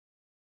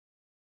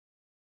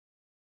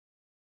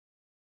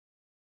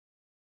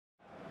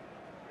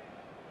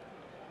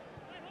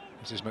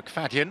This is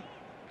McFadden.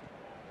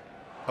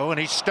 Oh, and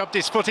he's stubbed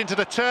his foot into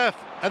the turf,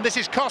 and this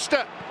is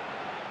Costa.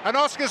 And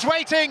Oscar's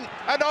waiting,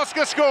 and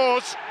Oscar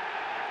scores.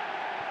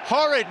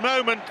 Horrid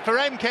moment for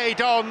MK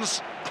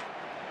Dons,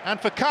 and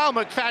for Carl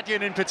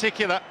McFadden in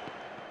particular.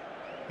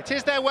 It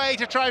is their way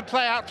to try and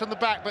play out from the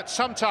back, but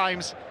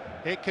sometimes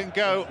it can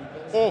go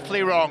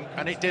awfully wrong,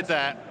 and it did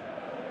there.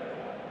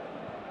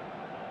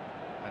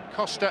 And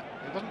Costa,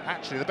 it wasn't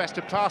actually the best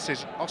of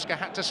passes. Oscar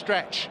had to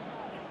stretch.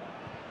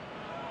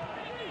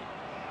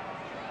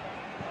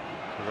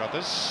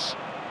 Carruthers.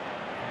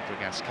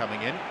 Fabregas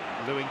coming in.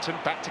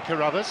 Lewington back to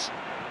Carruthers.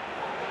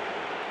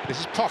 This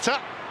is Potter.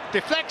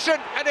 Deflection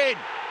and in.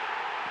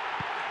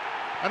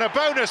 And a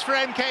bonus for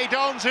MK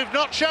Dons, who've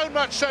not shown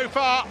much so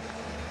far.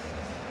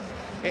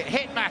 It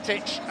hit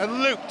Matic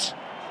and looped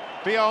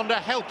beyond a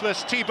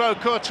helpless Thibaut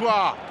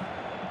Courtois.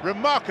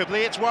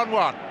 Remarkably, it's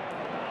 1-1.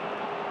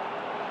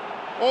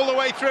 All the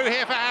way through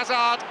here for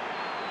Hazard.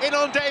 In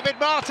on David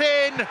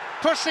Martin.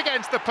 Pushed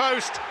against the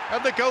post,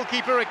 and the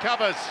goalkeeper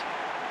recovers.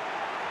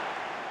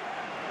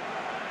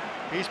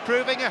 He's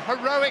proving a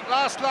heroic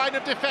last line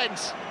of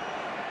defence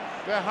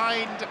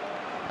behind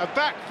a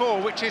back four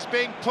which is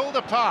being pulled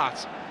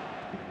apart.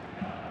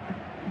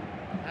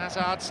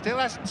 Hazard still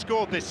hasn't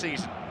scored this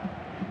season.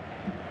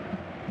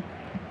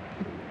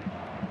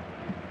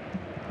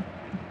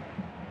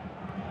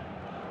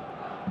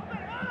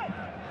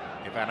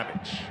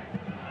 Ivanovic.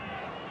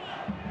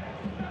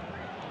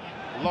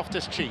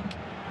 Loftus-Cheek.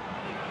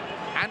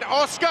 And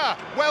Oscar,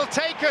 well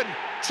taken,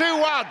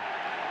 2-1.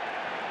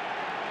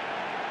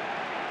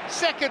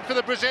 Second for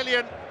the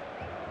Brazilian,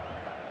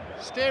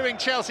 steering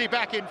Chelsea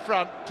back in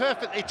front.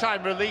 Perfectly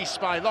timed release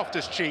by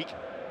Loftus-Cheek,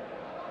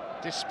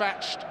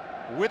 dispatched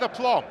with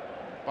aplomb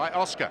by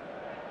Oscar.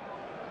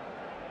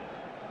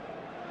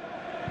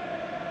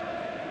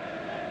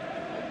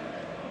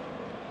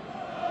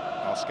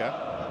 Oscar,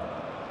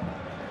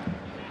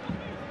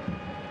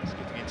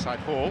 skipping inside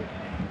Hall,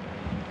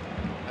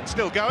 and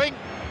still going,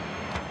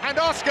 and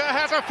Oscar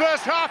has a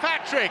first half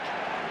hat-trick.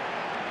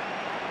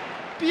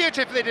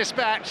 Beautifully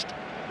dispatched.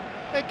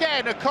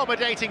 Again,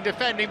 accommodating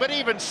defending, but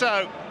even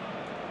so,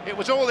 it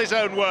was all his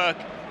own work.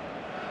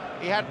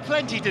 He had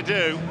plenty to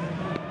do,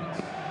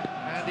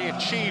 and he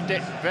achieved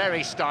it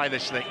very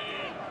stylishly.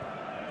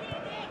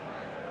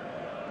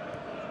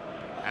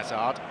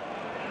 Hazard.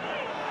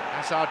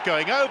 Hazard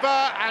going over,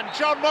 and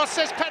John Moss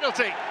says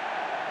penalty.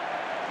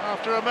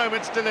 After a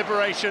moment's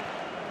deliberation.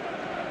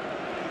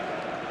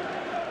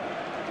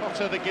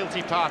 Potter the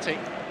guilty party.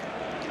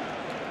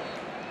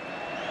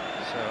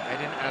 So,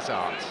 Eden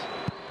Hazard.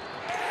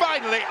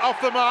 Finally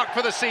off the mark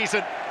for the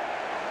season.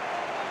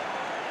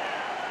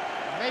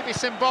 Maybe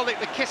symbolic,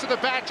 the kiss of the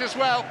badge as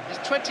well. His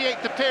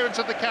 28th appearance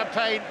of the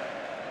campaign,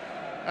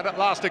 and at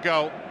last a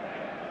goal.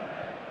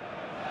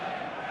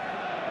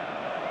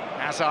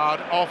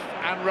 Hazard off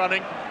and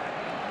running.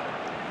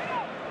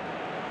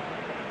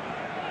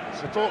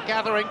 Support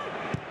gathering.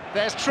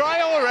 There's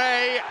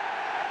Traoré,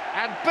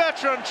 and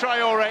Bertrand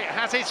Traoré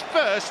has his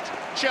first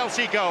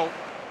Chelsea goal.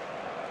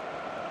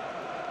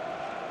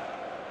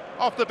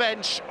 Off the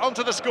bench,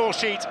 onto the score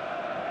sheet,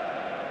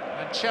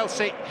 and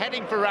Chelsea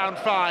heading for round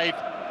 5,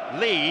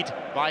 lead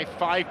by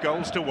 5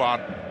 goals to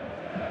 1.